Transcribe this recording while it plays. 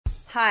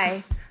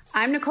Hi,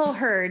 I'm Nicole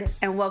Hurd,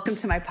 and welcome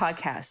to my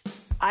podcast.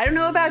 I don't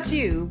know about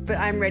you, but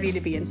I'm ready to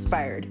be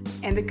inspired.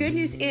 And the good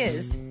news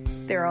is,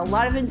 there are a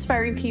lot of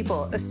inspiring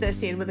people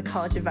associated with the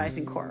College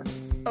Advising Corps.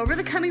 Over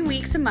the coming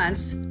weeks and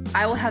months,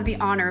 I will have the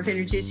honor of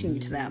introducing you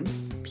to them.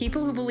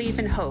 People who believe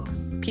in hope,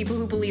 people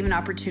who believe in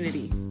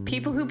opportunity,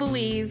 people who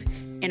believe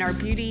in our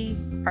beauty,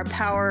 our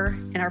power,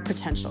 and our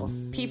potential.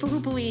 People who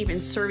believe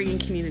in serving in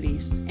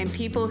communities, and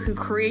people who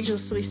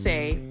courageously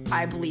say,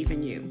 I believe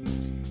in you.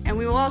 And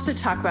we will also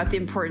talk about the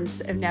importance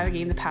of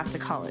navigating the path to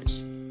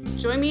college.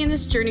 Join me in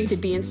this journey to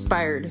be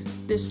inspired,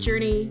 this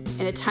journey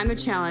in a time of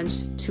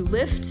challenge to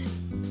lift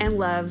and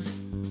love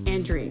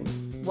and dream.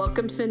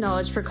 Welcome to the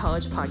Knowledge for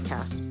College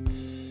podcast.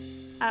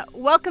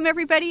 Welcome,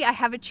 everybody. I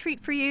have a treat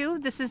for you.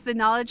 This is the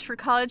Knowledge for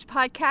College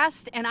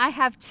podcast, and I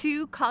have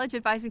two College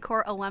Advising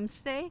Corps alums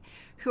today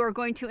who are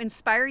going to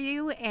inspire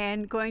you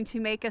and going to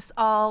make us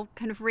all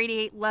kind of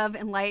radiate love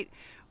and light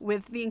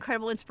with the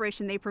incredible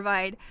inspiration they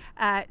provide.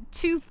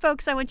 Two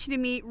folks I want you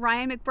to meet.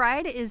 Ryan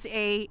McBride is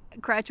a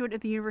graduate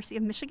of the University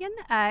of Michigan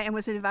and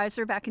was an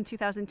advisor back in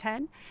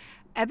 2010.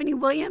 Ebony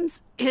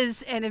Williams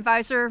is an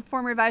advisor,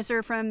 former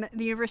advisor from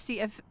the University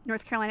of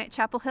North Carolina at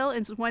Chapel Hill,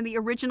 and is one of the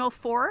original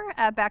four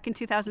back in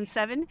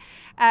 2007.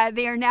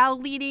 They are now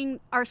leading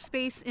our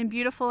space in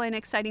beautiful and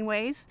exciting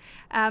ways,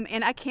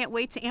 and I can't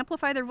wait to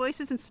amplify their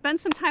voices and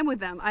spend some time with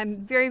them. I'm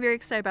very, very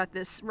excited about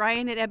this.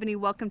 Ryan and Ebony,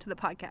 welcome to the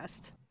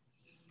podcast.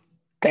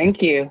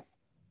 Thank you.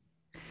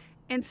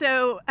 And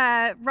so,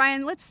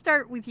 Ryan, let's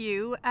start with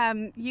you.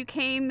 You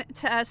came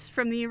to us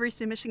from the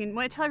University of Michigan. I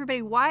want to tell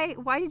everybody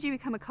why did you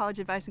become a College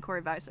Advising Corps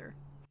advisor?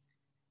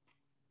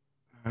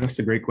 That's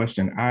a great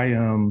question. I,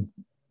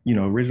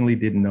 originally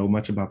didn't know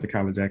much about the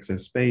college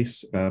access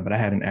space, but I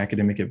had an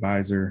academic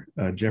advisor,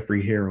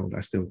 Jeffrey Harold.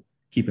 I still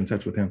keep in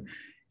touch with him.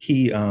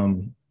 He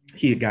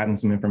had gotten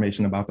some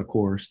information about the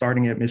Corps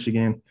starting at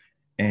Michigan.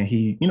 And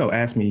he,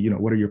 asked me,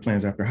 what are your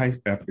plans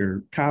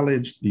after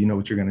college? Do you know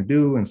what you're going to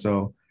do? And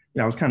so,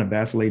 I was kind of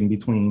vacillating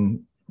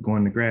between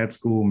going to grad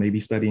school,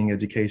 maybe studying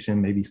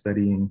education, maybe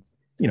studying,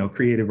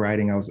 creative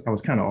writing. I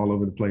was kind of all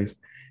over the place.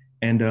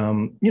 And,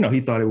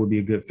 he thought it would be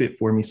a good fit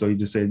for me. So he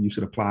just said, you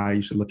should apply,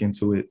 you should look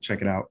into it,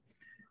 check it out.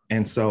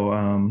 And so,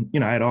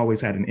 I had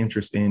always had an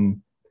interest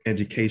in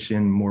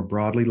education more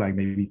broadly, like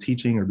maybe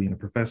teaching or being a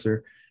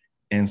professor.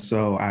 And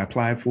so I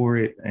applied for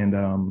it.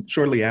 And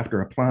shortly after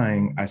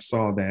applying, I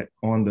saw that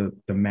on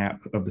the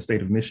map of the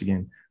state of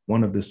Michigan,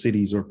 one of the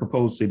cities or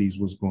proposed cities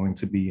was going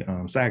to be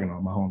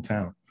Saginaw, my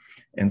hometown.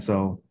 And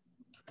so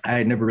I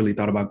had never really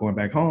thought about going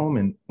back home.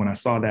 And when I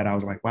saw that, I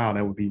was like, wow,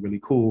 that would be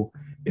really cool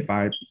if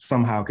I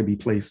somehow could be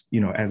placed,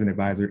 as an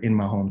advisor in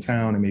my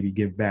hometown and maybe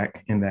give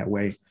back in that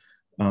way.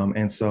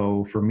 And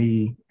so for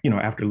me,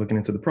 after looking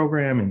into the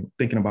program and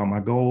thinking about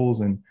my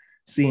goals and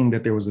seeing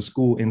that there was a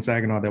school in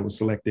Saginaw that was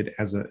selected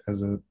as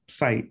a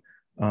site,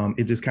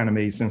 it just kind of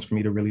made sense for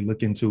me to really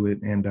look into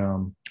it and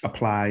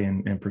apply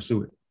and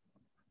pursue it.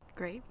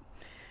 Great.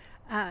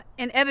 And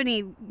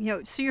Ebony,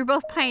 so you're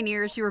both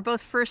pioneers. You were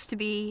both first to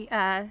be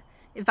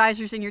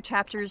advisors in your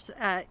chapters.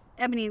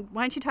 Ebony,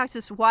 why don't you talk to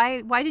us?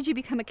 Why did you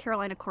become a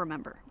Carolina Corps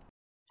member?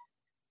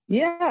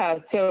 Yeah,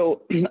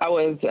 so I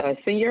was a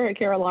senior at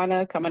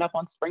Carolina coming up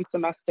on spring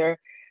semester,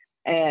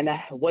 and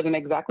I wasn't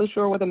exactly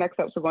sure what the next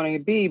steps were going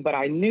to be, but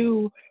I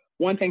knew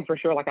one thing for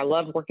sure, like I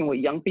loved working with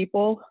young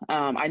people.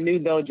 I knew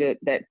though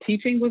that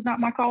teaching was not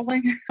my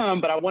calling,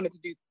 but I wanted to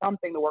do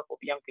something to work with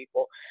young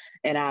people.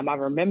 And I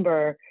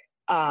remember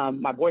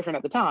my boyfriend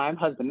at the time,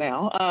 husband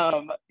now,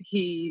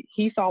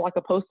 he saw like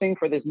a posting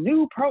for this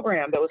new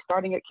program that was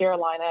starting at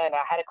Carolina, and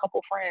I had a couple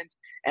friends,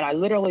 and I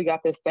literally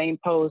got this same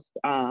post,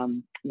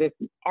 this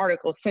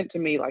article sent to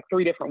me like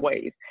 3 different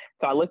ways.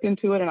 So I looked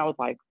into it and I was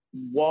like,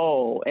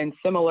 whoa. And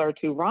similar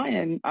to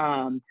Ryan,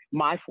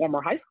 my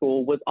former high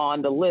school was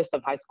on the list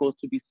of high schools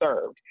to be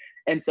served.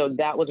 And so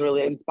that was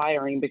really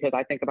inspiring because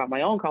I think about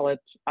my own college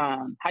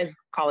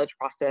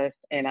process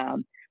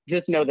and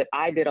just know that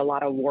I did a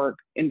lot of work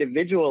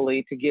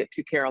individually to get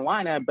to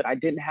Carolina, but I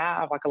didn't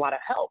have like a lot of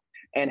help.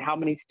 And how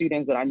many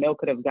students that I know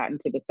could have gotten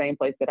to the same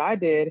place that I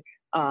did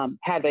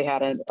had they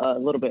had a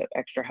little bit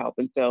extra help.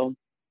 And so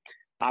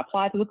I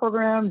applied to the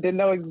program, didn't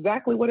know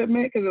exactly what it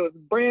meant because it was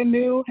brand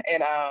new,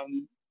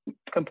 and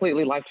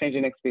completely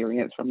life-changing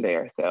experience from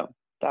there. So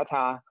that's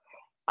how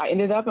I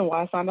ended up and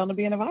why I signed on to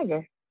be an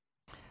advisor.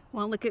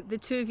 Well, look, at the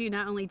two of you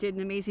not only did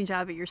an amazing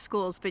job at your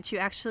schools, but you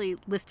actually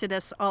lifted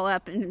us all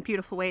up in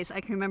beautiful ways. I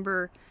can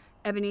remember,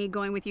 Ebony,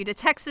 going with you to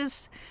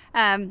Texas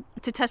to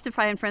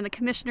testify in front of the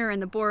commissioner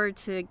and the board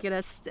to get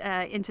us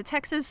into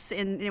Texas.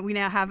 And we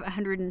now have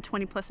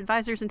 120 plus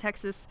advisors in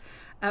Texas.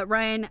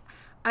 Ryan,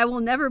 I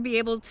will never be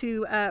able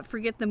to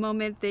forget the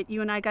moment that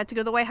you and I got to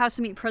go to the White House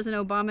and meet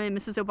President Obama and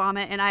Mrs.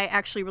 Obama, and I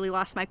actually really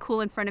lost my cool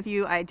in front of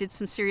you. I did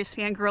some serious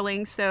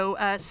fangirling, so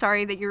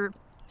sorry that your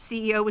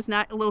CEO was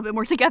not a little bit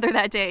more together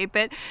that day.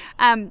 But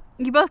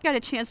you both got a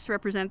chance to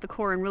represent the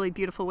Corps in really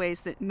beautiful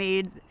ways that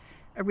made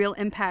a real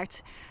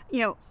impact.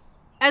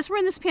 As we're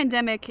in this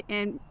pandemic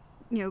and,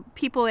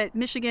 people at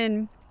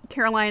Michigan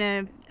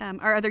Carolina,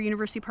 our other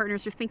university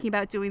partners are thinking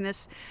about doing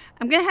this.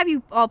 I'm going to have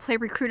you all play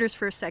recruiters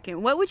for a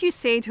second. What would you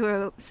say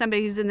to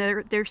somebody who's in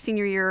their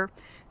senior year,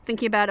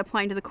 thinking about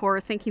applying to the Corps,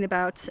 thinking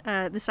about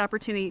this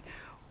opportunity?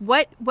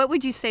 What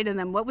would you say to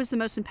them? What was the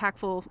most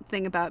impactful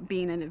thing about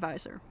being an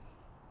advisor?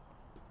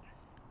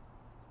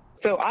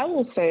 So I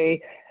will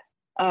say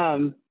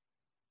the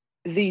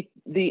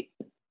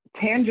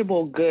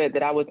tangible good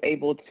that I was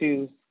able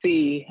to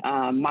see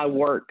my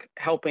work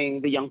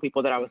helping the young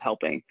people that I was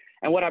helping.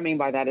 And what I mean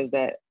by that is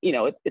that,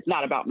 it's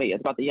not about me, it's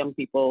about the young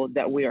people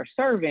that we are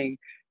serving.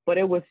 But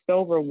it was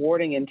so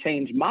rewarding and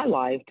changed my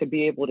life to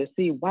be able to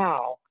see,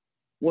 wow,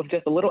 with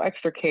just a little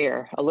extra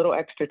care, a little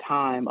extra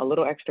time, a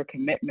little extra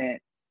commitment,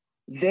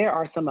 there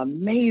are some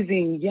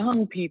amazing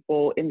young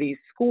people in these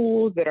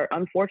schools that are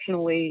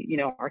unfortunately,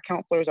 our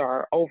counselors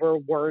are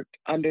overworked,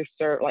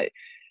 underserved,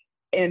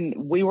 and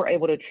we were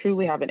able to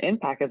truly have an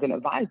impact as an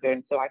advisor.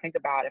 And so I think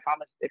about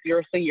if you're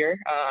a senior,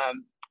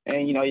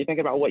 and you think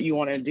about what you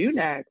want to do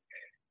next,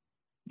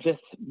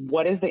 just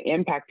what is the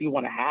impact you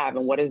want to have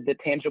and what is the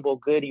tangible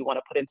good you want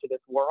to put into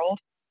this world.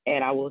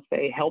 And I will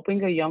say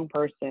helping a young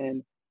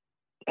person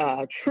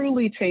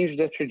truly change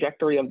the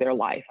trajectory of their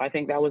life. I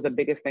think that was the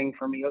biggest thing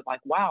for me. It was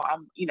like, wow,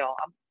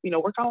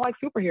 we're kind of like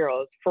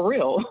superheroes for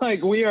real.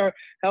 Like we are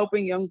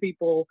helping young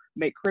people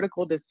make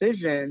critical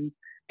decisions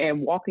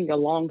and walking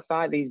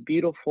alongside these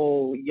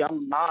beautiful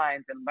young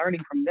minds and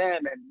learning from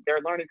them, and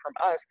they're learning from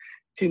us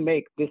to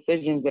make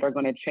decisions that are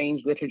going to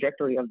change the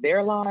trajectory of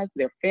their lives,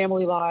 their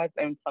family lives,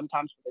 and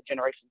sometimes for the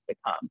generations to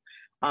come.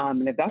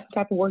 And if that's the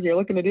type of work you're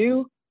looking to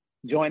do,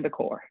 join the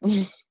Corps.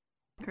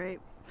 Great.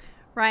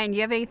 Ryan, do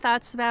you have any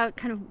thoughts about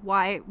kind of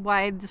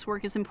why this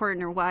work is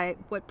important, or what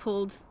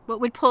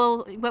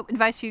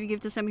advice you would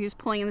give to somebody who's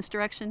pulling in this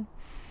direction?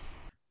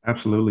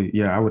 Absolutely.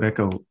 Yeah, I would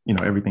echo,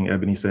 everything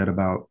Ebony said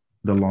about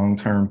the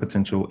long-term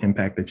potential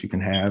impact that you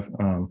can have.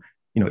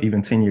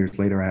 Even 10 years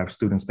later, I have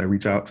students that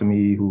reach out to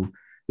me who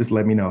just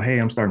let me know, hey,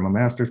 I'm starting my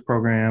master's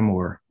program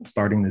or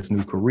starting this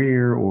new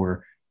career,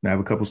 or I have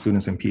a couple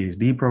students in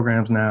PhD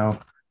programs now.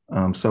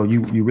 So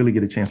you really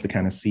get a chance to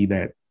kind of see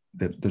that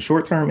the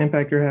short-term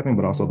impact you're having,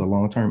 but also the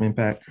long-term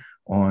impact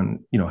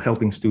on,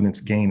 helping students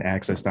gain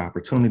access to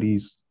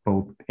opportunities,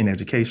 both in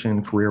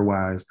education,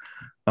 career-wise,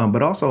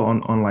 but also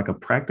on like a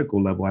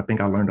practical level. I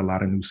think I learned a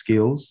lot of new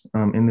skills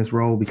in this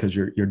role because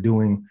you're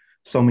doing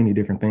so many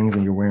different things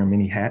and you're wearing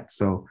many hats.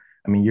 So,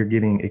 you're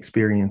getting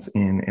experience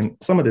and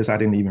some of this I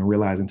didn't even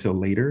realize until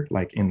later,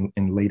 like in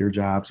later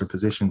jobs or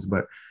positions,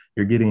 but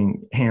you're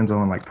getting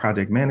hands-on like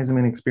project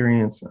management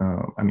experience.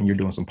 You're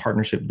doing some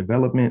partnership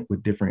development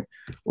with different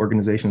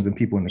organizations and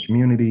people in the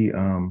community.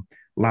 A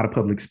lot of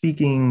public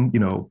speaking,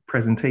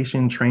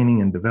 presentation,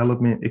 training, and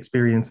development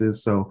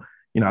experiences. So,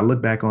 I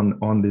look back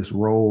on this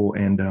role,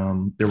 and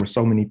there were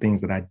so many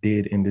things that I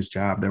did in this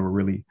job that were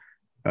really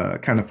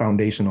kind of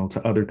foundational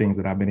to other things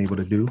that I've been able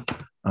to do.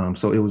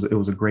 So it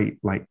was a great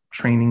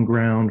training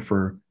ground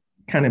for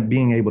kind of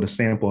being able to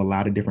sample a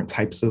lot of different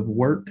types of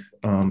work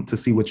to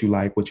see what you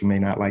like, what you may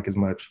not like as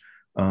much,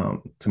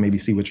 to maybe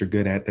see what you're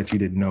good at that you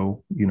didn't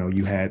know,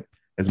 you had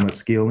as much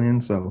skill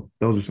in. So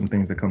those are some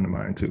things that come to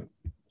mind too.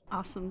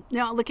 Awesome.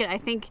 Now I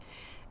think,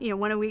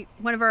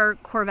 one of our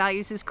core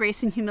values is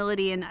grace and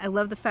humility. And I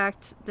love the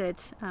fact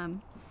that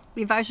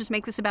the advisors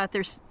make this about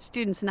their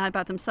students and not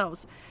about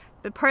themselves.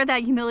 But part of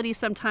that humility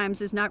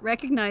sometimes is not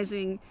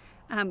recognizing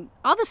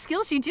all the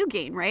skills you do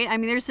gain, right?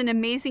 There's an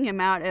amazing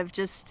amount of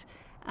just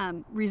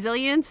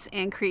resilience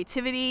and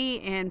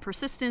creativity and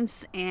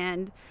persistence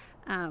and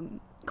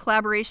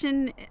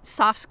collaboration,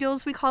 soft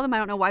skills we call them. I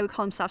don't know why we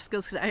call them soft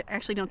skills, because I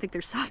actually don't think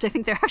they're soft. I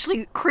think they're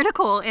actually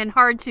critical and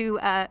hard to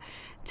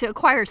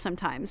acquire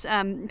sometimes.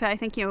 But I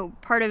think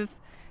part of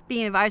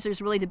being an advisor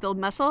is really to build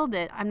muscle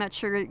that I'm not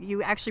sure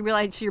you actually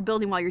realize you're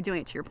building while you're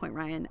doing it. To your point,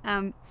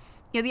 Ryan.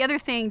 The other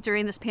thing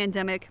during this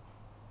pandemic,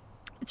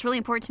 it's really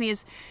important to me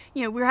is,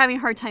 we're having a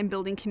hard time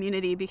building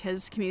community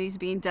because community is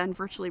being done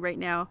virtually right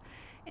now.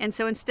 And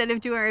so instead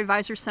of doing our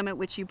advisor summit,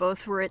 which you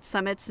both were at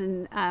summits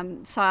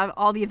and saw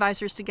all the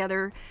advisors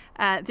together,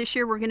 this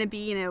year we're going to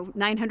be,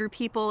 900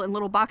 people in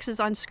little boxes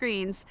on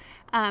screens.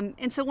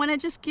 And so I want to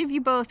just give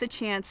you both a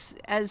chance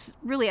as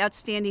really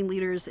outstanding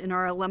leaders in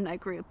our alumni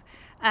group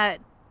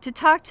to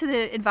talk to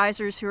the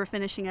advisors who are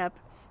finishing up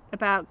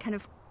about kind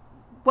of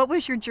what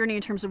was your journey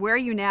in terms of where are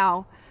you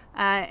now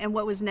and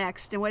what was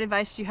next, and what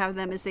advice do you have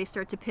them as they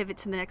start to pivot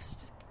to the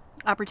next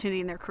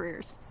opportunity in their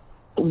careers?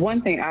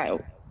 One thing I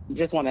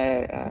just want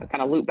to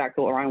kind of loop back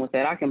to what Ryan was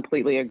said. I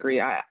completely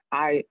agree.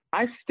 I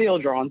still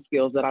draw on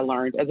skills that I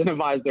learned as an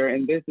advisor,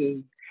 and this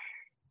is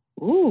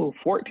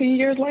 14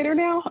 years later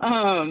now.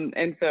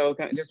 And so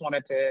just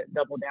wanted to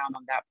double down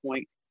on that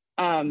point.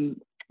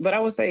 But I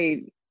would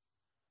say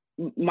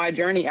my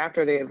journey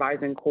after the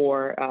advising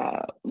corps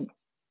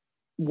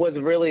was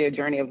really a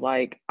journey of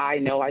I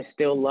know I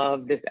still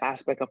love this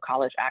aspect of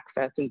college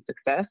access and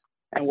success,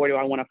 and where do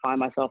I want to find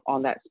myself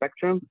on that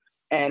spectrum?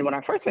 And when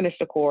I first finished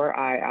the Corps,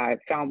 I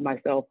found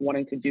myself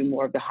wanting to do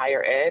more of the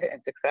higher ed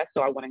and success.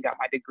 So I went and got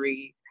my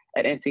degree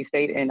at NC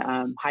State in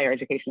higher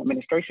education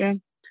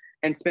administration.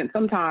 and spent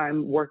some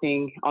time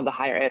working on the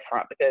higher ed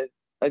front because,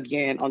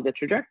 again, on the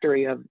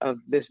trajectory of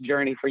this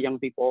journey for young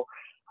people,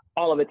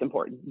 all of it's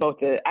important, both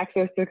the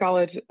access to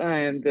college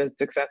and the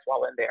success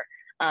while in there.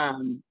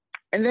 And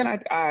then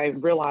I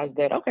realized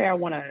that, okay, I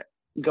want to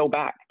go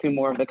back to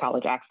more of the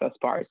college access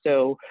part.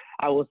 So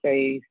I will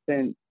say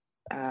since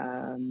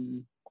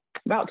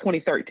about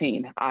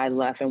 2013, I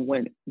left and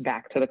went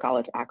back to the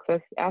college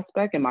access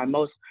aspect. In my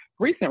most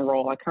recent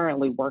role, I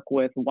currently work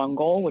with One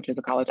Goal, which is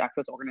a college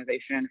access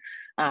organization.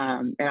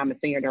 And I'm a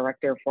senior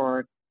director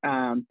for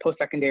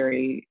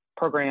post-secondary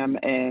program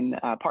and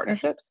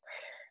partnerships,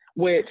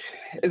 which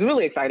is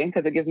really exciting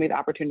because it gives me the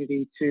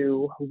opportunity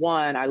to,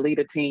 one, I lead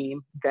a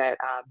team that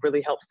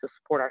really helps to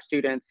support our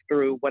students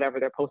through whatever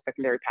their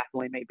post-secondary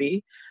pathway may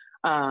be.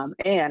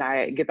 And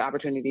I get the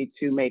opportunity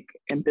to make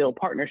and build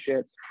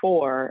partnerships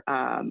for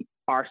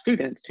our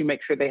students to make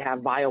sure they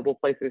have viable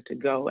places to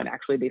go and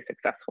actually be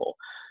successful.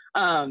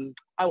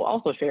 I will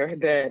also share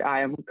that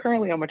I am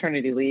currently on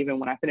maternity leave, and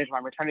when I finish my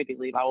maternity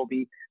leave, I will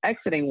be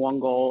exiting One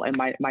Goal, and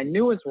my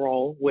newest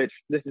role, which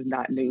this is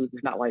not news,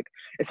 it's not like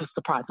it's a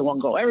surprise to One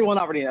Goal, everyone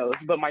already knows,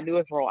 but my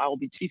newest role, I will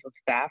be Chief of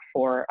Staff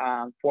for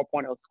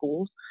 4.0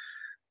 schools.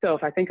 So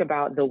if I think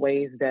about the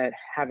ways that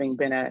having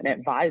been an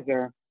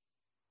advisor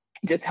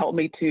just helped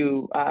me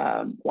to,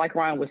 like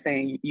Ryan was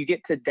saying, you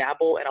get to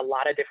dabble in a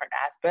lot of different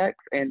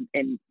aspects and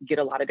get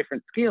a lot of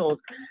different skills,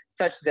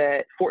 such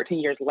that 14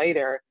 years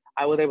later,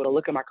 I was able to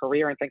look at my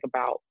career and think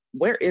about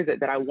where is it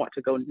that I want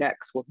to go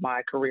next with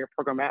my career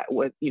programmatic.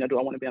 With, do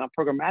I want to be on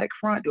a programmatic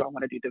front? Do I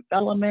want to do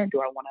development? Do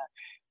I want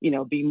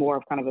to, be more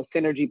of kind of a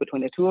synergy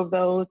between the two of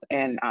those?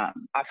 And I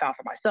found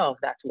for myself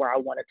that's where I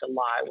wanted to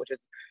lie, which is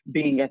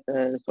being at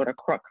the sort of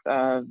crux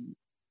of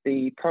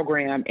the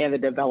program and the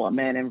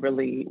development, and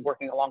really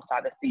working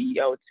alongside the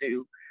CEO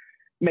to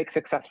make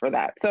success for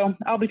that. So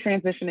I'll be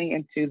transitioning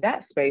into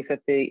that space at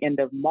the end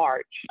of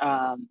March.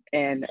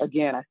 And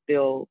again, I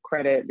still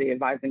credit the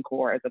advising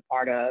corps as a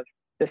part of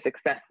the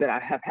success that I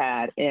have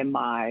had in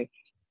my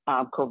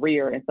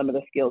career and some of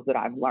the skills that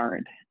I've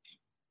learned.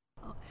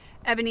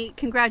 Ebony,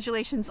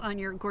 congratulations on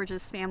your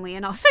gorgeous family,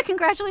 and also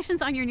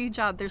congratulations on your new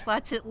job. There's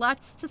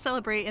lots to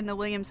celebrate in the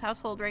Williams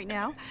household right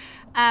now.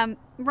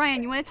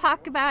 Ryan, you want to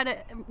talk about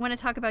it? Want to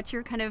talk about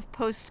your kind of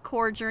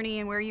post-core journey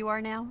and where you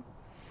are now?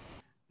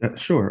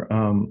 Sure.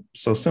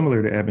 So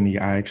similar to Ebony,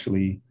 I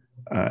actually,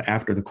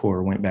 after the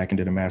core, went back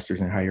into the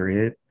master's in higher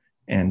ed,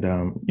 and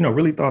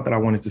really thought that I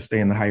wanted to stay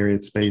in the higher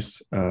ed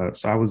space.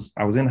 So I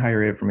was in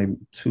higher ed for maybe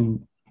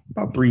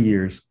about 3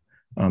 years,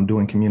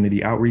 doing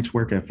community outreach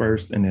work at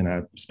first, and then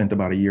I spent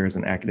about a year as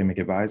an academic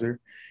advisor,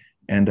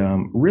 and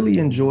really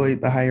enjoyed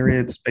the higher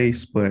ed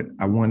space. But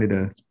I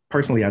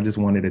just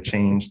wanted to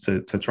change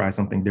to try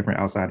something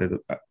different outside of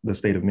the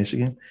state of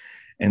Michigan.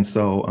 And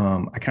so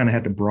I kind of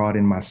had to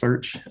broaden my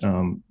search,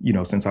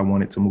 since I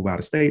wanted to move out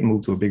of state and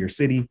move to a bigger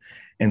city.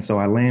 And so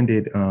I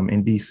landed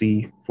in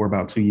DC for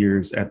about 2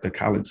 years at the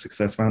College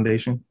Success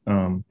Foundation,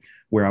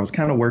 where I was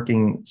kind of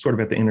working sort of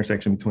at the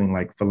intersection between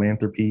like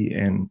philanthropy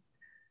and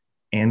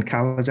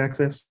college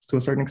access to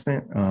a certain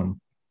extent.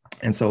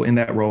 And so in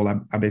that role,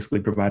 I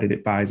basically provided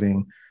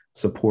advising,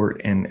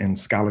 support, and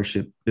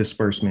scholarship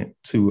disbursement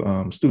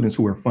to students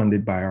who were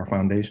funded by our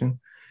foundation.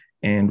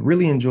 And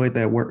really enjoyed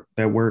that work.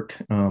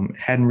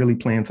 Hadn't really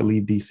planned to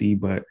leave DC,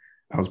 but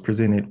I was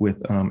presented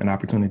with an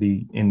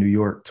opportunity in New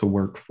York to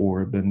work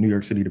for the New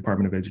York City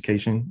Department of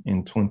Education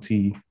in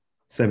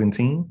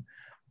 2017.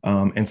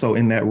 And so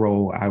in that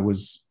role, I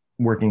was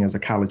working as a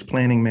college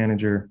planning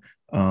manager.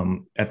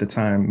 At the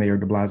time, Mayor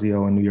de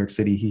Blasio in New York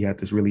City, he had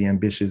this really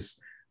ambitious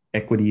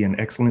equity and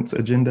excellence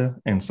agenda.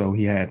 And so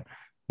he had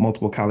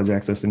multiple college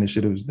access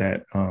initiatives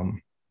that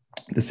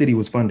the city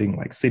was funding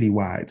like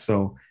citywide.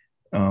 So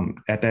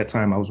at that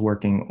time, I was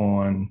working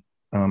on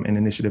an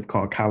initiative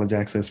called College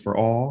Access for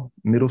All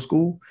Middle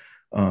School.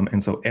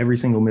 And so every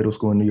single middle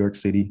school in New York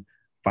City,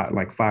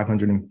 like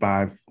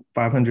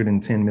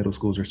 510 middle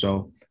schools or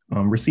so,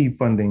 receive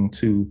funding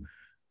to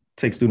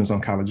take students on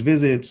college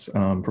visits,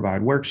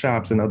 provide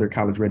workshops and other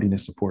college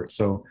readiness support.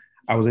 So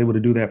I was able to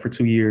do that for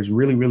 2 years,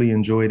 really, really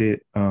enjoyed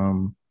it,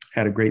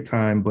 had a great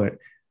time, but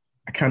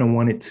I kind of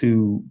wanted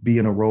to be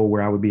in a role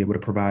where I would be able to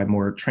provide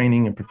more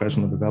training and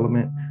professional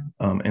development.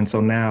 And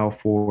so now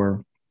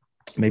for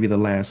maybe the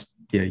last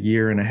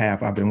year and a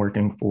half, I've been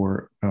working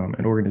for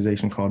an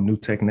organization called New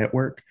Tech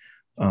Network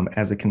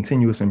as a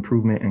continuous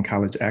improvement and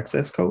college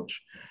access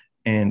coach.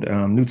 And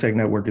New Tech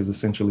Network is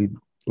essentially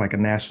like a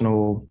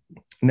national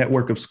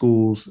network of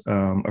schools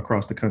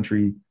across the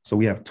country. So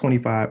we have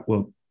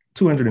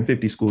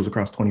 250 schools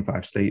across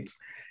 25 states.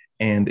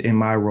 And in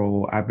my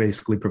role, I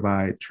basically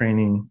provide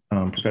training,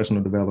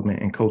 professional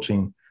development, and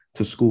coaching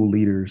to school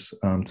leaders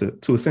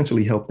to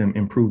essentially help them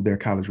improve their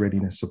college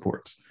readiness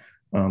supports.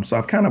 So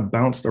I've kind of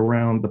bounced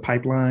around the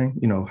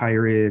pipeline,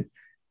 higher ed,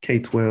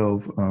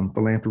 K-12,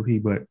 philanthropy,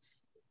 but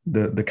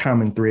the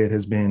common thread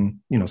has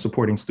been,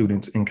 supporting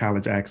students in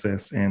college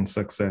access and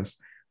success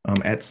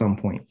at some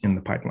point in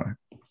the pipeline.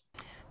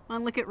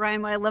 Well, look at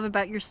Ryan. What I love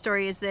about your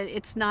story is that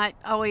it's not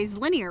always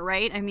linear,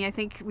 right? I mean, I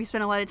think we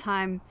spend a lot of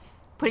time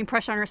putting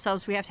pressure on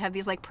ourselves. We have to have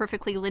these like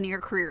perfectly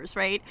linear careers,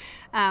 right?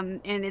 And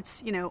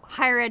it's,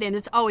 higher ed, and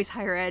it's always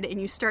higher ed.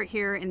 And you start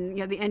here,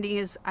 and, the ending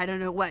is, I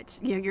don't know what,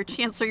 your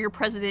chancellor, your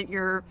president,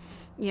 your,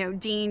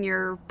 dean,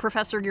 your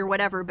professor, your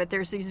whatever. But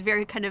there's these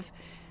very kind of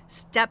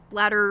step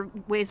ladder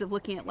ways of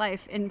looking at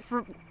life. And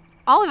for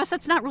all of us,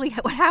 that's not really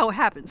how it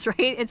happens, right?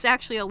 It's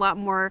actually a lot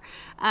more,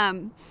 a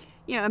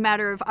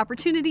matter of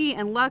opportunity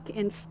and luck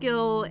and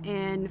skill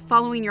and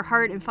following your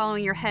heart and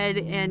following your head.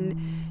 And,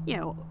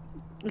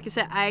 like I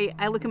said,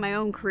 I look at my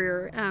own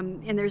career,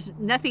 and there's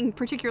nothing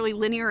particularly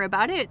linear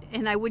about it,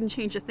 and I wouldn't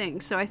change a thing.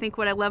 So I think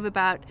what I love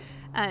about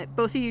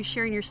both of you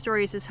sharing your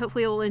stories is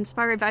hopefully it will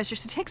inspire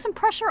advisors to take some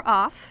pressure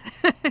off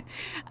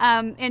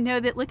and know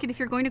that, look, if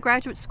you're going to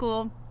graduate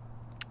school,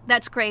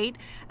 that's great.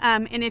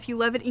 And if you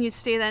love it and you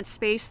stay in that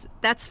space,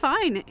 that's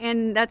fine.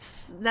 And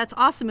that's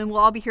awesome. And we'll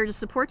all be here to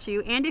support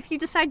you. And if you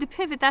decide to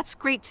pivot, that's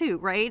great too,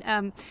 right?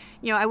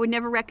 I would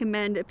never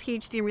recommend a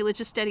PhD in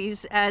religious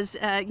studies as,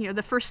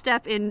 the first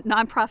step in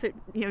nonprofit,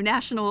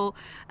 national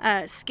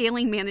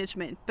scaling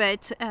management.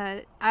 But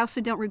I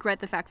also don't regret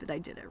the fact that I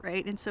did it,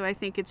 right? And so I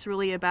think it's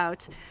really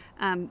about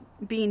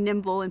being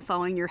nimble and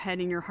following your head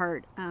and your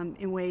heart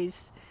in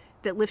ways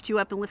that lift you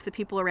up and lift the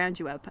people around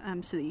you up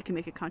so that you can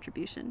make a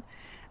contribution.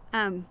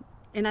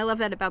 And I love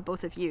that about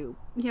both of you.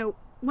 I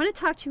want to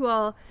talk to you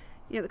all.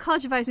 The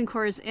College Advising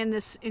Corps is in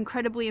this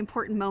incredibly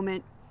important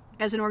moment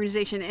as an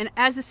organization. And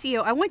as the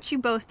CEO, I want you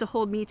both to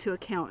hold me to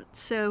account.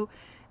 So,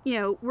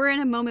 we're in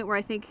a moment where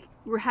I think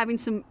we're having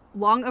some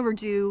long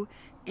overdue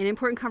and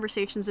important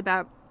conversations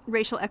about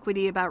racial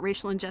equity, about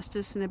racial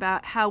injustice, and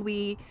about how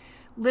we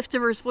lift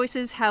diverse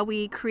voices, how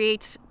we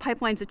create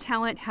pipelines of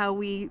talent, how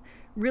we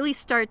really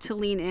start to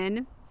lean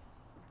in.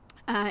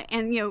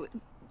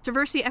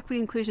 Diversity,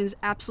 equity, inclusion is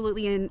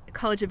absolutely in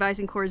College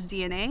Advising Corps'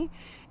 DNA.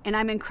 And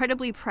I'm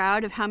incredibly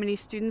proud of how many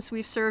students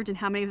we've served and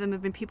how many of them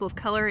have been people of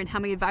color and how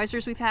many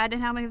advisors we've had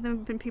and how many of them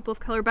have been people of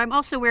color. But I'm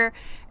also aware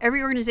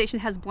every organization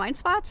has blind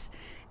spots.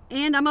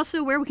 And I'm also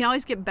aware we can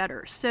always get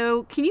better.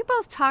 So can you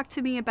both talk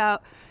to me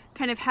about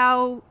kind of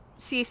how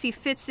CAC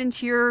fits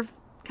into your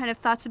kind of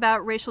thoughts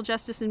about racial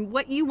justice and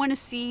what you want to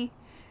see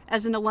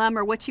as an alum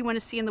or what you want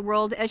to see in the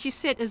world as you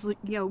sit as,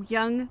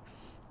 young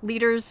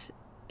leaders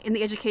in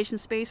the education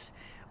space?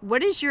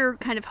 What is your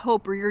kind of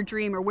hope or your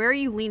dream, or where are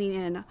you leaning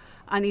in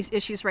on these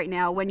issues right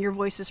now when your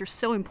voices are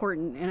so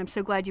important? And I'm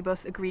so glad you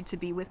both agreed to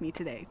be with me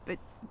today. But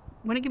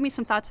want to give me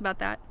some thoughts about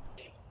that?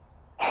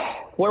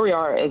 Where we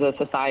are as a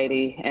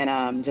society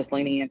and just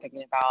leaning in,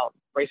 thinking about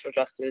racial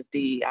justice,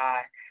 DEI,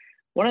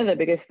 one of the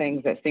biggest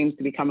things that seems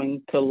to be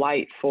coming to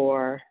light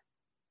for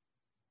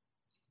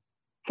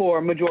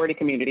majority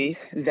communities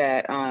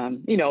that,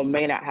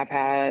 may not have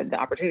had the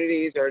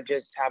opportunities or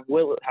just have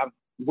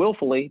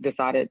willfully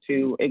decided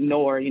to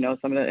ignore,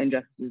 some of the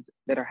injustices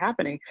that are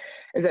happening,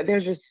 is that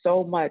there's just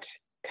so much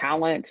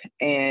talent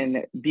and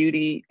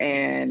beauty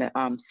and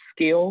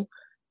skill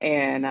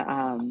and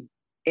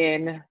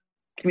in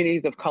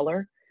communities of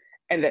color,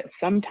 and that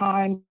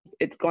sometimes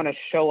it's going to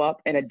show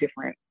up in a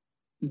different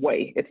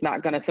way. It's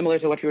not going to, similar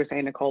to what you were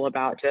saying, Nicole,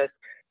 about just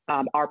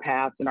our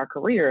paths in our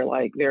career.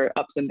 Like, there are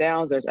ups and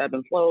downs, there's ebb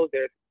and flows,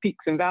 there's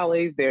peaks and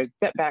valleys, there's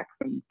setbacks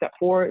and step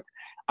forwards.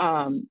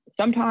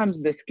 Sometimes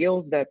the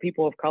skills that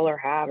people of color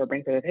have or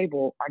bring to the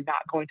table are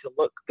not going to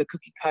look the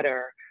cookie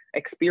cutter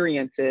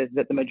experiences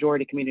that the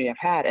majority community have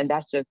had. And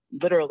that's just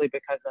literally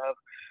because of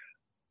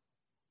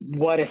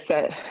what is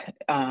set,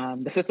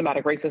 the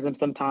systematic racism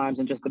sometimes,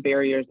 and just the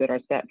barriers that are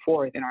set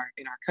forth in our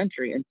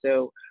country. And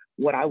so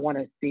what I want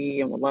to see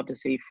and would love to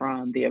see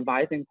from the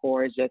Advising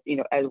Corps is just,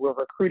 as we're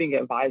recruiting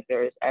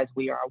advisors, as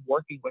we are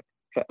working with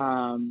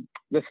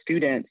the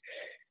students,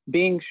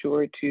 being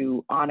sure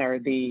to honor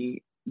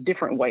the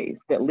different ways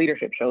that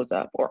leadership shows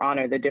up, or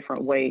honor the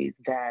different ways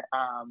that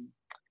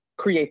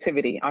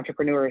creativity,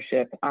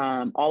 entrepreneurship,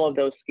 all of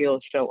those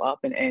skills show up,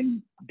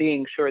 and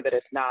being sure that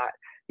it's not,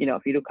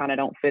 if you kind of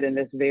don't fit in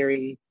this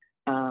very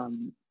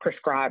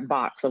prescribed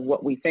box of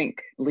what we think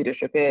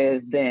leadership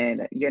is,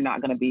 then you're not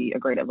going to be a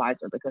great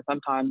advisor, because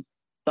sometimes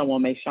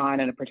someone may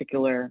shine in a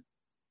particular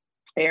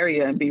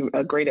area and be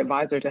a great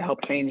advisor to help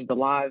change the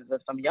lives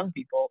of some young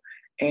people,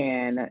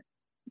 and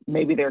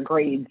maybe their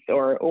grades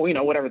or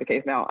whatever the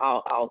case. Now,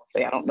 I'll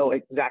say I don't know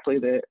exactly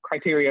the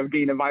criteria of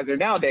being an advisor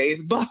nowadays,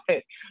 but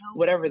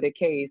whatever the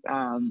case,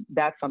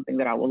 that's something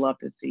that I would love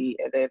to see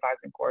at the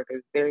Advising Corps,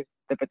 because there's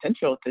the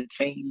potential to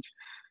change,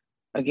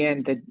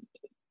 again, the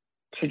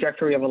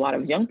trajectory of a lot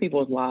of young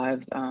people's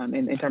lives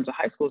in terms of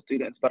high school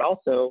students, but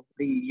also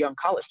the young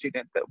college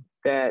students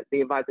that the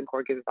Advising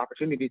Corps gives us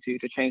opportunity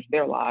to change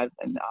their lives.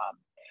 And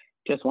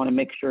just want to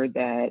make sure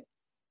that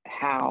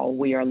how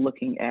we are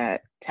looking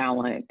at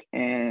talent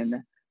and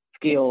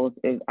skills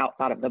is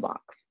outside of the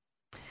box.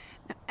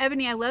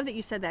 Ebony, I love that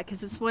you said that,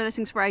 because it's one of those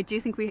things where I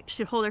do think we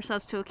should hold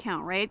ourselves to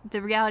account, right?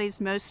 The reality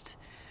is most,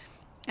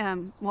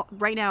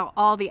 right now,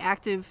 all the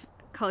active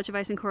College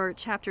Advising Corps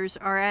chapters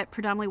are at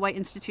predominantly white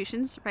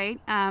institutions, right?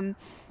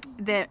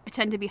 That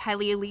tend to be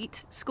highly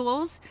elite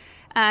schools.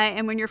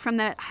 And when you're from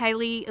that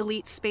highly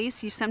elite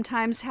space, you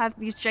sometimes have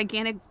these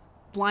gigantic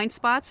blind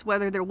spots,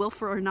 whether they're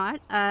willful or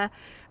not,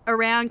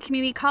 around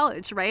community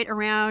college, right?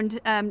 Around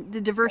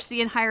the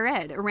diversity in higher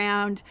ed,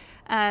 around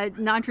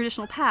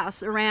non-traditional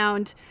paths,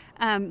 around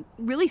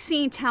really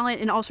seeing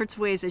talent in all sorts of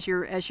ways as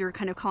you're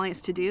kind of calling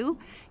us to do.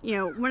 You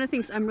know, one of the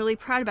things I'm really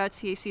proud about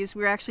CAC is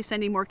we're actually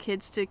sending more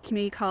kids to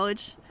community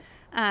college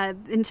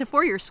into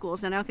four-year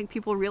schools. And I don't think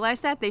people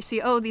realize that. They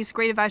see, oh, these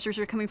great advisors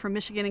are coming from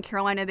Michigan and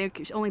Carolina. They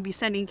could only be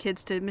sending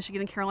kids to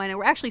Michigan and Carolina.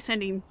 We're actually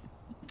sending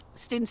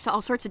students to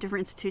all sorts of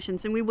different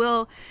institutions. And we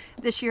will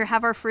this year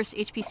have our first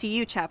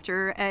HBCU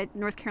chapter at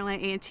North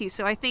Carolina A&T.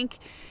 So I think,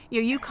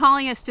 you know, you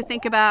calling us to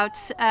think about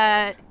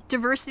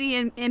diversity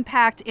and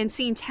impact and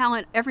seeing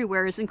talent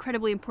everywhere is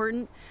incredibly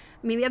important.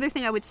 I mean, the other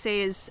thing I would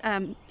say is,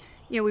 you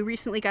know, we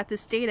recently got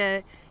this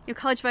data. You know,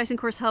 College Advising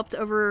Course helped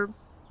over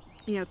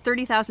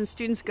 30,000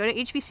 students go to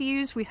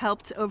HBCUs. We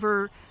helped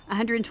over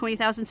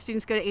 120,000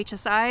 students go to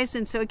HSIs.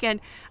 And so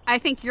again, I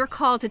think your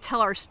call to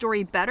tell our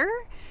story better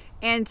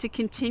and to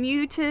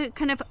continue to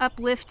kind of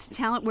uplift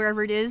talent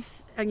wherever it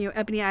is. And, you know,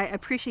 Ebony, I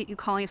appreciate you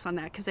calling us on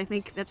that, because I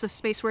think that's a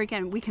space where,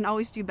 again, we can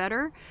always do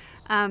better.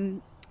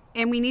 And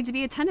we need to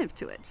be attentive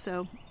to it.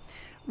 So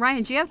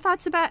Ryan, do you have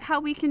thoughts about how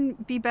we can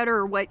be better,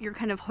 or what your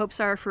kind of hopes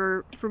are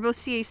for both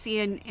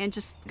CAC and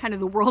just kind of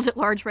the world at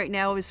large right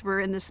now as we're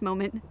in this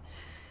moment?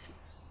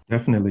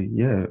 Definitely.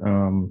 Yeah.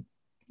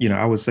 You know,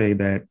 I would say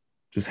that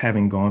just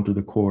having gone through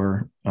the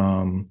core,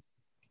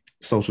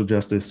 social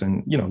justice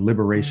and, you know,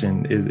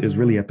 liberation is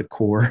really at the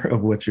core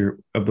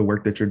of the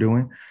work that you're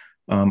doing.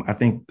 I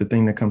think the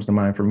thing that comes to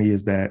mind for me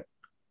is that,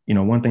 you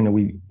know, one thing that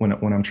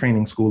when I'm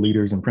training school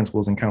leaders and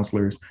principals and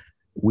counselors,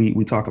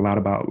 we talk a lot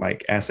about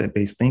like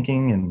asset-based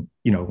thinking and,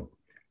 you know,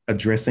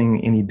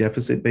 addressing any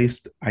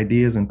deficit-based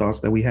ideas and thoughts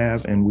that we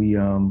have. And we,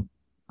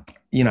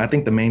 you know, I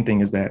think the main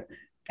thing is that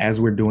as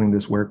we're doing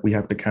this work, we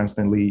have to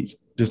constantly,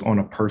 just on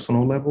a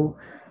personal level,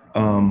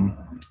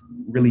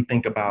 really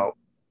think about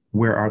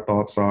where our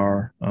thoughts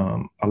are,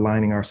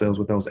 aligning ourselves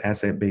with those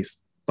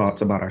asset-based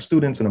thoughts about our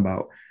students and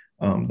about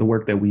the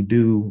work that we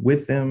do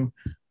with them.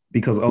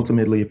 Because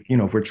ultimately,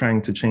 if we're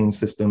trying to change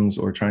systems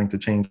or trying to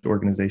change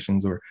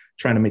organizations or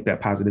trying to make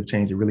that positive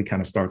change, it really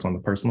kind of starts on the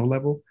personal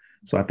level.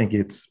 So I think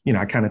it's,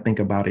 I kind of think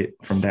about it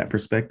from that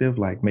perspective,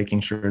 like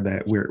making sure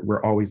that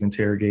we're always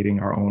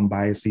interrogating our own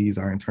biases,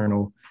 our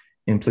internal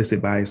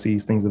implicit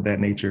biases, things of that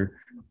nature,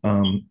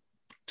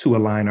 to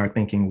align our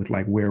thinking with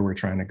like where we're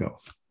trying to go.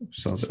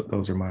 So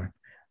those are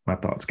my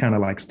thoughts, kind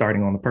of like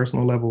starting on the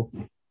personal level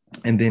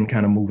and then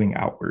kind of moving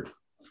outward.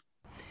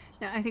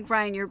 Yeah, I think,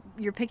 Ryan,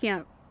 you're picking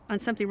up on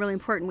something really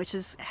important, which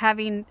is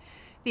having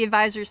the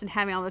advisors and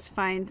having all this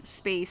find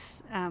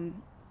space,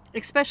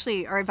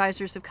 especially our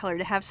advisors of color,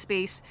 to have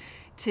space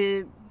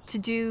to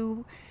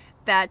do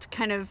that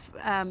kind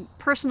of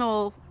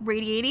personal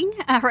radiating,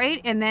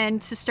 right? And then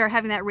to start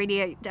having that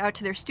radiate out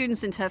to their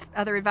students and to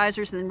other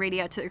advisors, and then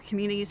radiate out to their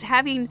communities.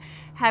 Having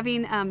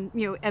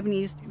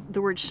Ebony's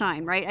the word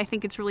shine, right? I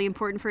think it's really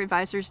important for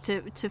advisors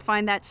to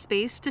find that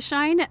space to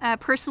shine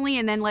personally,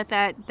 and then let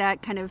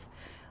that kind of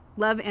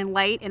love and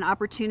light and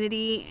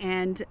opportunity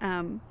and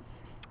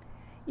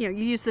you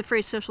use the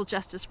phrase social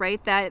justice,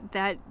 right?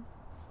 That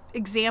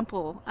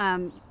example,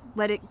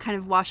 let it kind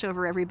of wash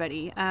over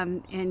everybody,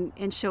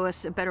 and show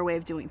us a better way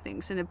of doing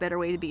things, and a better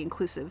way to be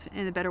inclusive,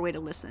 and a better way to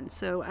listen.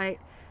 So I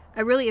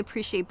really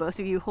appreciate both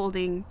of you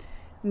holding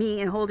me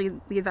and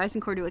holding the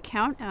Advising Corps to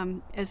account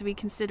as we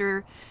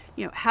consider,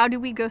 how do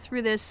we go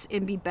through this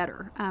and be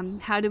better?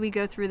 How do we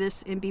go through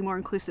this and be more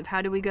inclusive?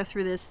 How do we go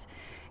through this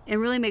and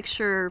really make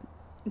sure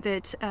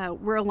that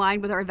we're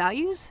aligned with our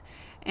values,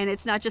 and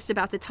it's not just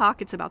about the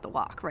talk, it's about the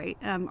walk, right?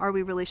 Are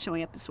we really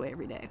showing up this way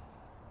every day?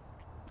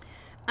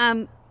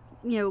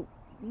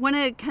 Want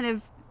to kind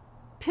of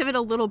pivot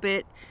a little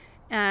bit,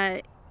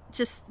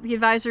 just the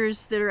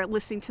advisors that are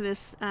listening to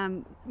this.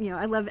 I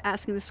love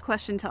asking this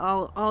question to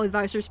all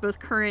advisors, both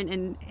current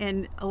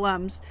and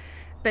alums,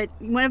 but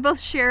you want to both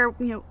share,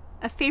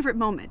 a favorite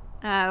moment,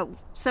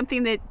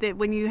 something that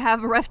when you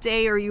have a rough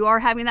day or you are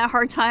having that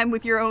hard time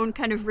with your own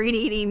kind of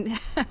radiating,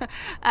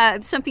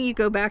 something you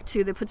go back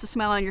to that puts a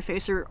smile on your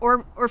face,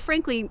 or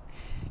frankly,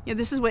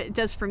 this is what it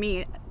does for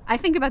me. I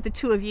think about the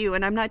two of you,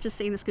 and I'm not just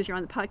saying this because you're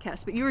on the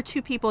podcast, but you are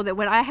two people that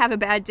when I have a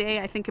bad day,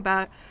 I think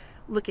about,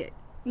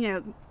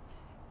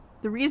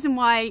 the reason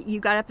why you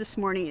got up this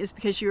morning is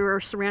because you're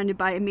surrounded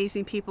by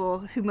amazing people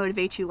who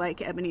motivate you, like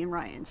Ebony and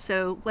Ryan.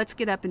 So let's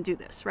get up and do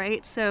this,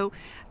 right? So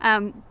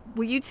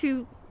will you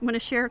two want to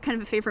share kind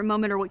of a favorite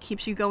moment or what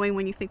keeps you going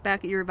when you think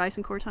back at your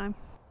Advising Corps time?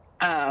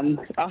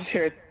 I'll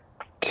share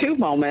two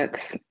moments,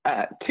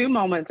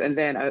 and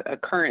then a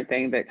current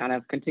thing that kind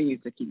of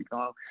continues to keep me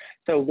going.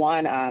 So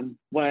one,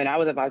 when I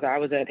was advisor, I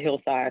was at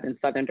Hillside in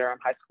Southern Durham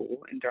High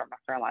School in Durham,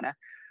 North Carolina.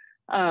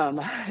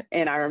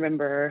 And I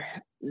remember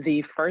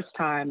the first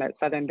time at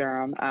Southern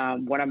Durham,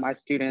 one of my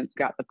students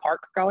got the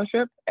Park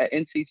Scholarship at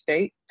NC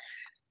State,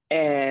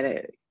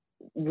 and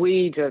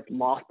we just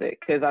lost it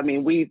because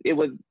we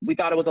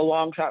thought it was a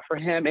long shot for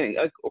him, and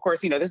of course,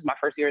 this is my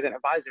first year as an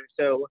advisor,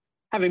 so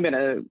having been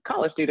a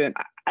college student,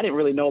 I didn't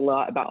really know a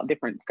lot about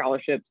different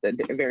scholarships at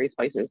various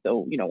places.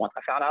 So, once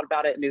I found out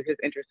about it, knew his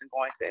interest in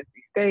going to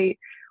NC State,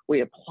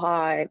 we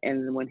applied.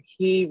 And when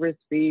he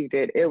received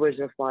it, it was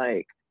just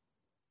like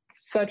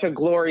such a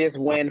glorious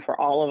win for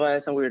all of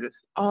us. And we were just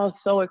all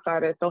so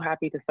excited, so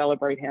happy to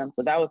celebrate him.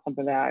 So that was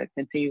something that I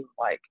continue,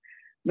 like,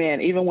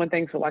 man, even when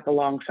things feel like a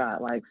long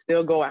shot, like,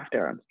 still go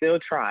after them, still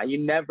try.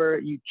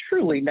 You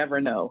truly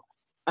never know.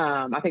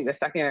 I think the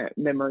second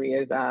memory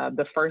is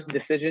the first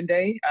decision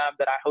day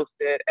that I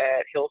hosted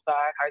at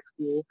Hillside High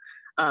School.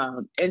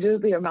 And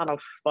just the amount of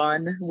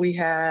fun we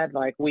had.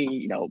 Like,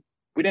 we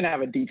didn't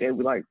have a DJ.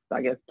 We, like,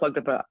 I guess, plugged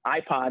up an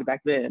iPod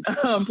back then,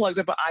 plugged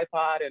up an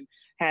iPod and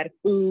had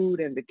food,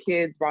 and the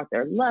kids brought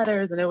their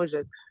letters, and it was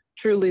just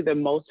truly the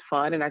most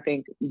fun. And I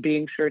think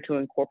being sure to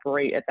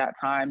incorporate at that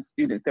time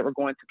students that were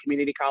going to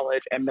community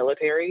college and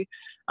military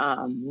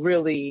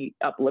really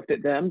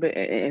uplifted them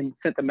and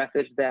sent the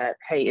message that,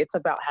 hey, it's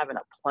about having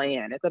a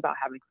plan. It's about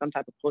having some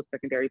type of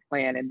post-secondary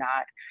plan and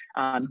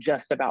not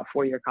just about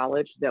four-year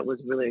college. That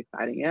was really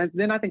exciting. And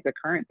then I think the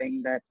current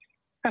thing that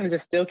kind of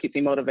just still keeps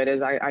me motivated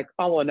is I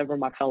follow a number of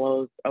my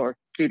fellows or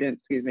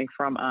students,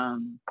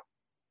 from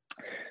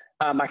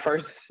my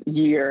first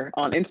year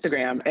on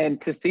Instagram,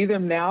 and to see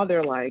them now,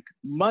 they're like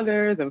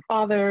mothers and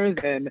fathers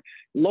and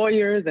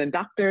lawyers and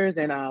doctors.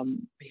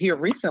 And here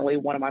recently,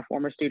 one of my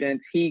former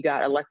students, he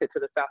got elected to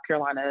the South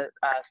Carolina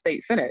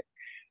State Senate.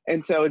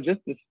 And so just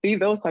to see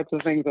those types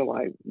of things are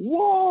like,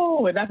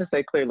 whoa, and not to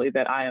say clearly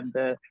that I am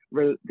the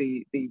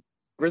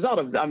result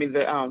of,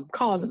 the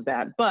cause of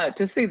that, but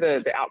to see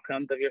the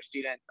outcomes of your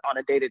students on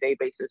a day-to-day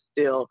basis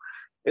still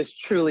is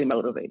truly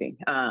motivating.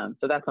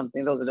 So that's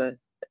something, those are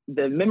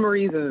the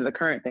memories and the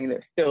current thing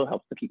that still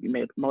helps to keep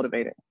you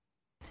motivated.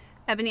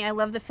 Ebony, I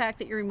love the fact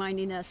that you're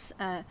reminding us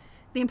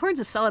the importance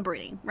of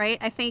celebrating, right?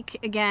 I think,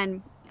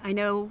 again, I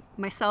know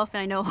myself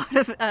and I know a lot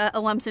of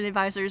alums and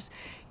advisors,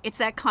 it's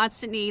that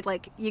constant need,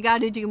 like, you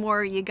got to do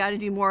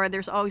more,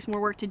 there's always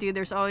more work to do,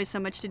 there's always so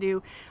much to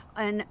do,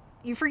 and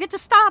you forget to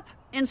stop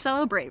and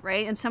celebrate,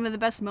 right? And some of the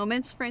best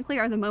moments, frankly,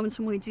 are the moments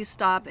when we do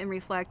stop and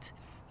reflect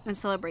and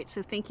celebrate.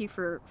 So thank you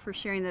for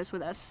sharing those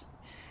with us.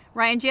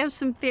 Ryan, do you have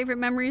some favorite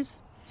memories?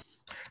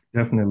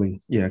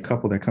 Definitely. Yeah, a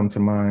couple that come to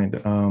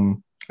mind.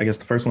 I guess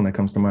the first one that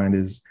comes to mind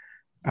is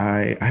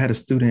I had a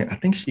student, I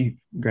think she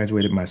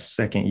graduated my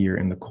second year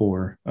in the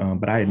Corps,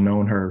 but I had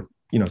known her,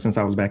 since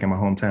I was back in my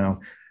hometown.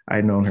 I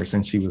had known her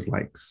since she was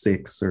like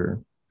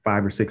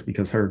 5 or 6,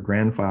 because her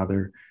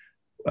grandfather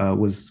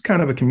was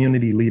kind of a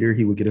community leader.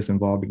 He would get us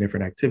involved in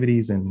different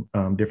activities and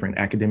different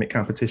academic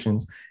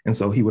competitions. And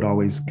so he would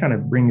always kind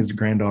of bring his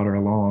granddaughter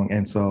along.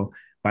 And so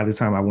by the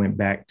time I went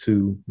back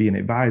to be an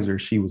advisor,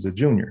 she was a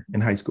junior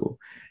in high school.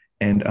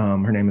 And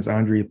her name is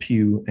Andrea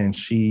Pugh, and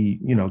she,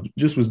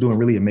 just was doing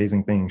really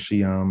amazing things.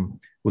 She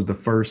was the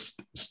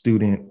first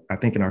student, I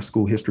think, in our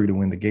school history to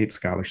win the Gates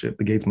Scholarship,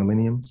 the Gates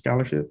Millennium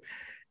Scholarship.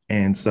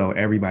 And so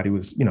everybody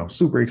was,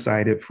 super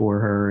excited for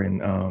her.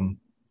 And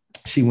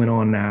she went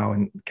on now,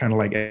 and kind of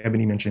like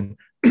Ebony mentioned,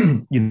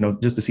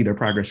 just to see their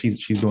progress,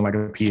 she's doing like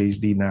a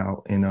PhD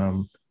now in,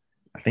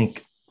 I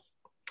think,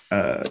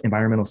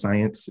 environmental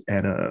science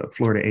at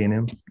Florida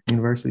A&M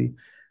University.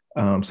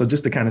 So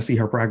just to kind of see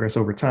her progress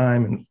over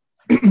time and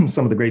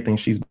some of the great things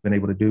she's been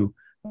able to do.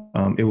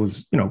 It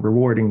was,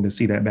 rewarding to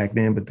see that back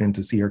then, but then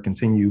to see her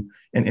continue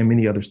and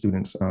many other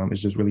students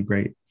is just really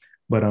great.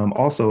 But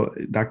also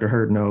Dr.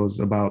 Hurd knows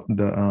about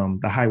the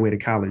Highway to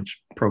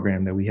College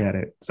program that we had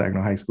at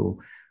Saginaw High School.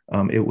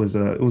 It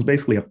was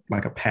basically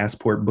like a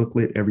passport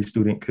booklet every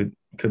student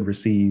could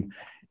receive.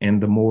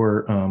 And the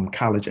more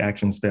college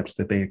action steps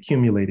that they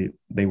accumulated,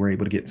 they were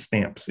able to get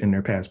stamps in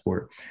their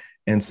passport.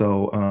 And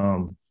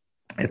so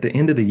at the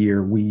end of the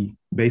year, we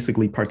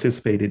basically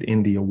participated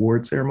in the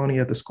award ceremony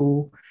at the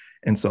school.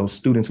 And so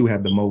students who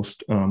had the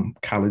most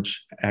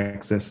college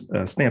access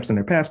stamps in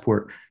their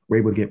passport were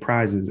able to get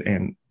prizes.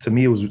 And to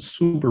me, it was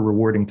super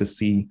rewarding to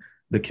see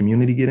the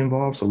community get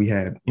involved. So we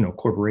had,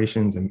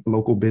 corporations and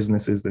local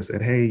businesses that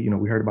said, hey,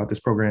 we heard about this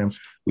program.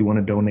 We want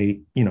to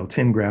donate,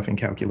 10 graphing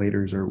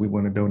calculators, or we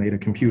want to donate a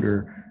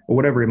computer, or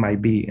whatever it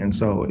might be. And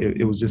so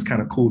it was just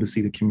kind of cool to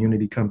see the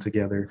community come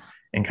together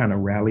and kind of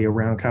rally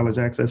around college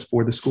access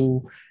for the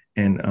school.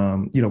 And,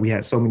 we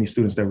had so many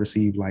students that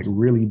received like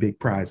really big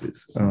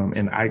prizes.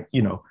 And I,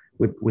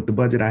 with the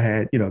budget I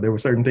had, there were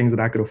certain things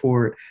that I could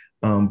afford,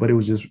 but it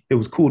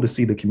was cool to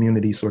see the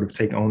community sort of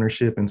take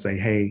ownership and say,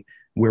 hey,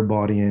 we're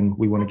bought in,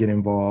 we want to get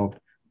involved.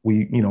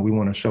 We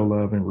want to show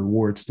love and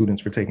reward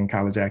students for taking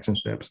college action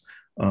steps.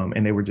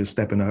 And they were just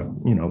stepping up,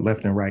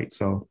 left and right.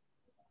 So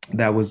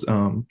that was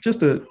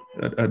just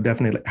a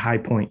definite high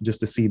point, just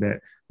to see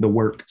that the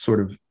work sort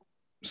of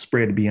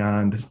spread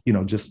beyond,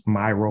 just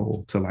my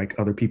role to like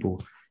other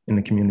people in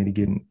the community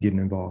getting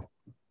involved.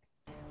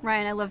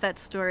 Ryan, I love that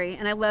story.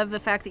 And I love the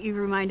fact that you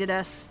reminded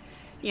us,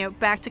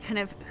 back to kind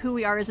of who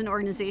we are as an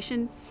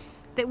organization,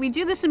 that we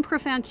do this in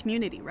profound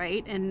community,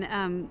 right?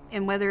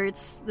 And whether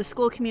it's the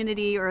school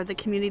community or the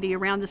community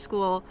around the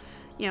school,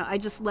 I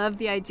just love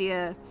the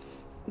idea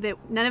that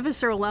none of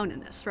us are alone in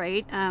this,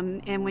 right?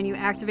 And when you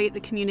activate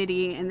the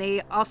community and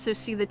they also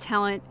see the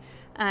talent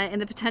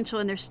and the potential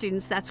in their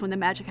students, that's when the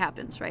magic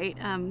happens, right?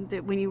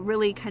 That when you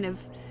really kind of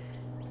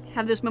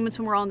have those moments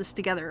when we're all in this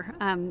together,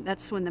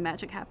 that's when the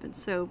magic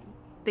happens. So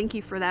thank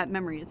you for that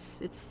memory.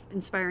 It's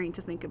inspiring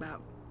to think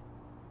about.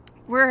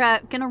 We're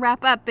going to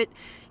wrap up, but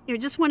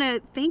just want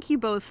to thank you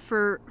both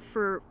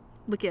for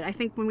look at. I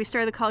think when we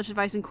started the College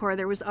Advising Corps,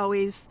 there was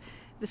always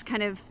this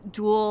kind of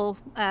dual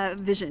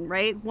vision,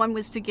 right? One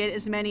was to get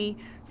as many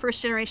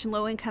first-generation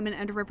low-income and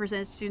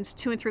underrepresented students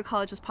to and through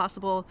college as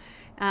possible,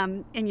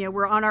 and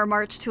we're on our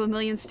march to 1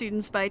 million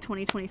students by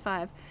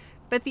 2025.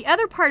 But the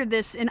other part of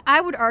this, and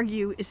I would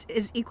argue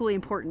is equally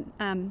important,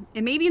 and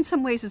maybe in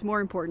some ways is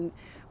more important,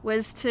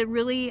 was to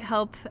really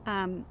help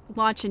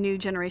launch a new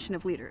generation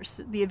of leaders,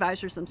 the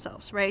advisors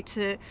themselves, right?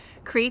 To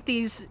create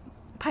these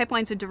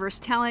pipelines of diverse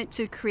talent,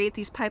 to create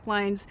these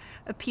pipelines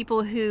of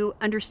people who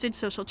understood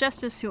social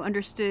justice, who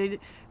understood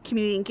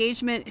community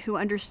engagement, who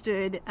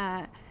understood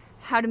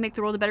how to make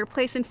the world a better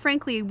place, and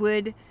frankly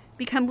would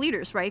become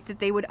leaders, right? That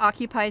they would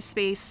occupy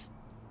space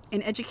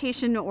in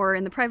education or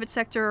in the private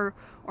sector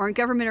or in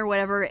government or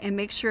whatever, and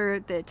make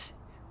sure that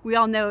we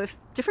all know if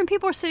different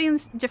people are sitting in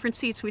different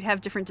seats, we'd have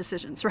different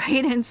decisions,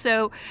 right? And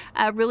so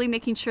really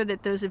making sure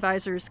that those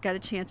advisors got a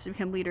chance to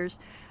become leaders.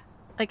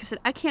 Like I said,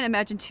 I can't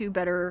imagine two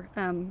better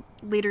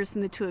leaders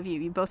than the two of you.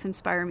 You both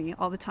inspire me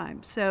all the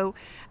time. So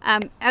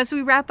as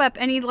we wrap up,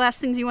 any last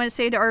things you want to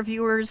say to our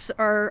viewers,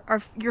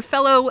 your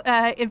fellow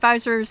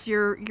advisors,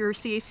 your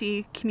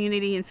CAC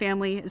community and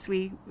family as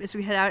we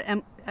head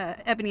out?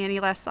 Ebony, any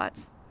last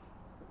thoughts?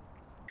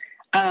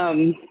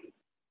 Thank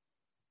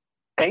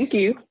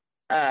you.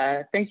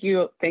 Thank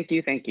you.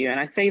 And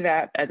I say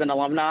that as an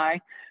alumni.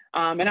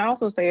 And I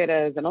also say it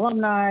as an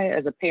alumni,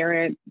 as a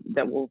parent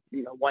that will,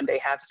 one day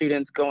have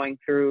students going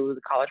through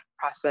the college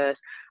process,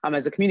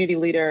 as a community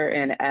leader,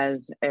 and as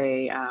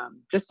a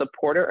just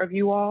supporter of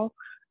you all.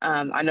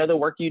 I know the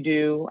work you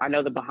do. I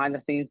know the behind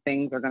the scenes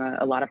things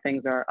a lot of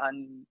things are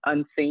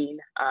unseen,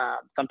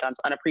 sometimes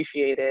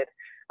unappreciated.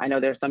 I know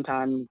there's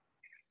sometimes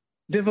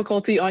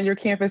difficulty on your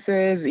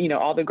campuses,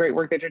 all the great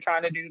work that you're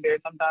trying to do. There's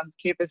sometimes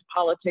campus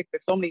politics.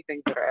 There's so many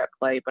things that are at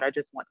play, but I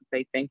just want to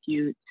say thank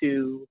you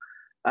to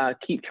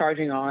keep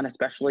charging on,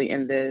 especially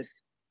in this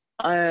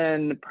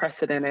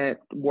unprecedented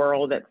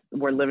world that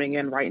we're living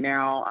in right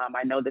now.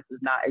 I know this is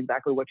not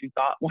exactly what you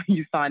thought when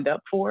you signed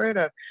up for it,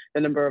 the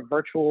number of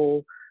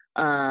virtual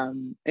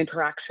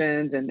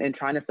interactions and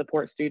trying to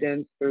support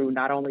students through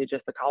not only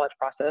just the college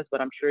process,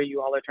 but I'm sure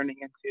you all are turning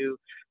into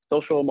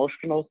social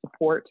emotional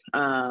support.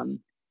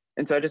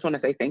 And so I just want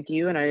to say thank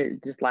you. And I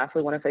just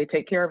lastly want to say,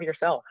 take care of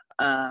yourself,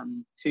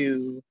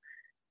 to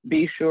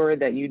be sure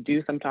that you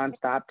do sometimes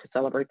stop to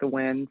celebrate the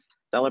wins,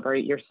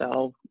 celebrate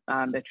yourself,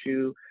 that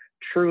you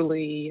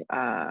truly,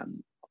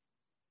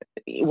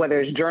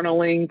 whether it's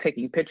journaling,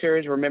 taking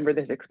pictures, remember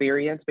this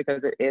experience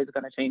because it is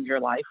going to change your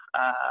life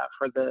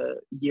for the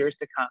years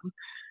to come.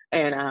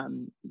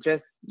 And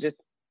just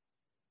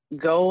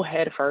go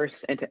head first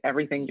into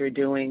everything you're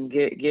doing.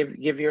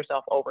 Give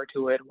yourself over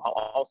to it while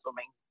also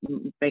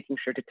making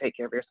sure to take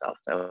care of yourself.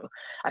 So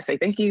I say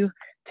thank you,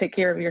 take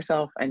care of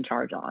yourself, and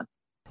charge on.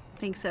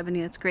 Thanks,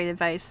 Ebony. That's great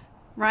advice.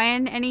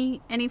 Ryan,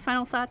 any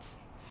final thoughts?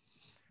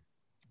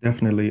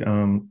 Definitely.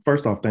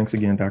 First off, thanks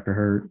again, Dr.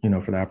 Hurd,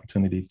 for the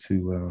opportunity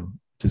to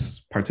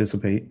just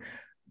participate.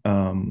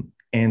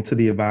 And to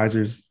the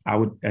advisors, I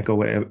would echo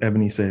what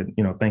Ebony said.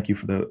 Thank you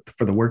for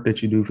the work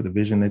that you do, for the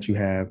vision that you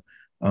have,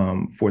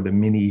 for the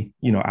many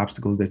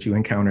obstacles that you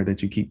encounter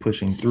that you keep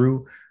pushing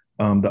through.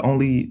 The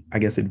only, I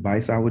guess,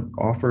 advice I would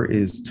offer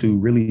is to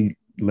really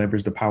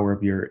leverage the power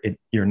of your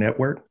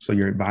network, so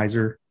your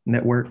advisor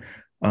network.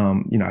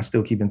 I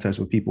still keep in touch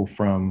with people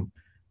from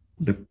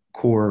the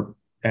core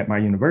at my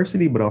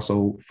university, but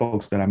also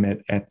folks that I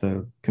met at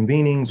the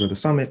convenings or the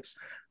summits.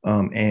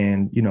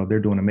 And they're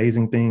doing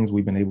amazing things.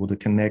 We've been able to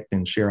connect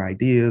and share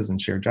ideas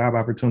and share job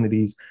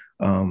opportunities,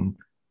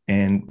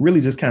 and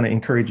really just kind of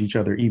encourage each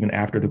other even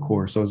after the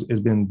course. So it's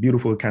been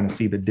beautiful to kind of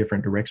see the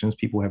different directions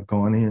people have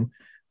gone in.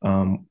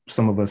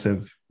 Some of us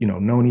have,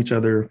 known each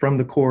other from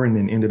the core and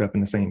then ended up in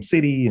the same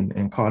city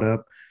and caught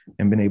up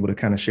and been able to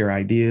kind of share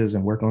ideas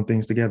and work on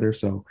things together.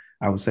 So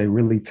I would say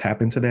really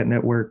tap into that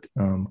network,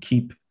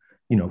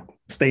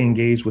 stay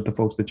engaged with the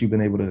folks that you've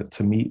been able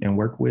to meet and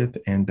work with.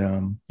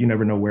 And you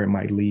never know where it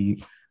might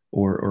lead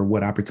or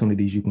what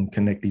opportunities you can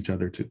connect each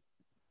other to.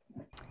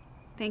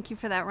 Thank you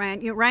for that,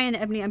 Ryan. Ryan,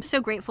 Ebony, I'm so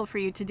grateful for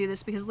you to do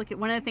this because look, at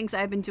one of the things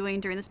I've been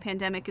doing during this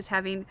pandemic is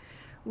having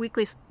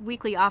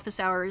weekly office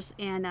hours.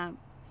 And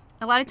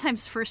a lot of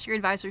times first-year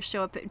advisors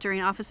show up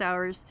during office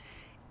hours.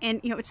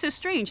 And, it's so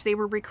strange. They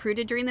were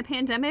recruited during the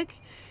pandemic.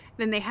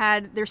 Then they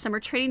had their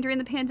summer training during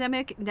the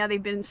pandemic. Now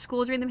they've been in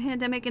school during the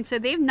pandemic. And so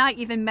they've not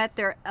even met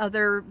their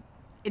other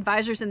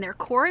advisors in their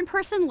core in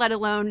person, let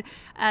alone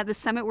the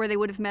summit where they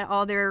would have met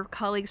all their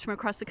colleagues from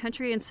across the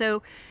country. And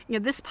so,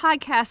 this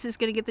podcast is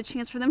going to get the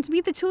chance for them to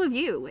meet the two of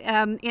you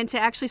and to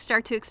actually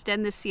start to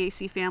extend this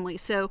CAC family.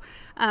 So,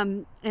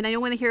 and I know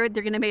when they hear it,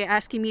 they're going to be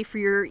asking me for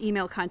your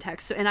email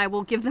contacts, and I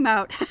will give them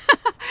out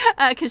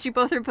because you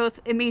both are both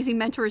amazing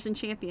mentors and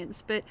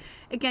champions. But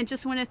again,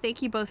 just want to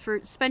thank you both for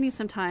spending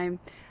some time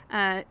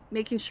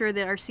making sure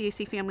that our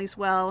CAC family is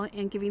well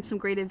and giving some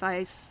great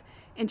advice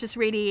and just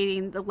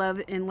radiating the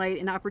love and light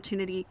and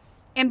opportunity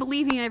and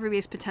believing in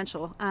everybody's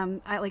potential.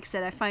 Like I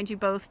said, I find you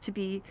both to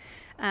be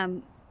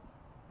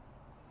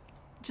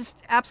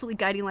just absolutely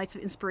guiding lights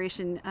of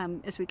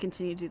inspiration as we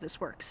continue to do this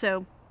work.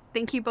 So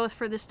thank you both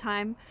for this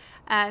time.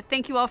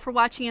 Thank you all for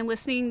watching and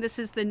listening. This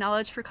is the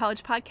Knowledge for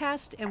College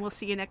podcast, and we'll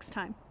see you next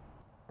time.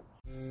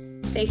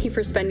 Thank you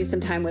for spending some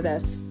time with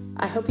us.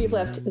 I hope you've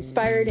left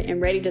inspired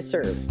and ready to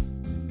serve.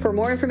 For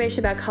more information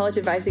about College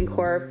Advising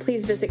Corps,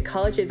 please visit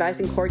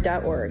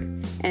collegeadvisingcorps.org.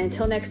 And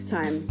until next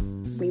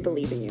time, we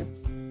believe in you.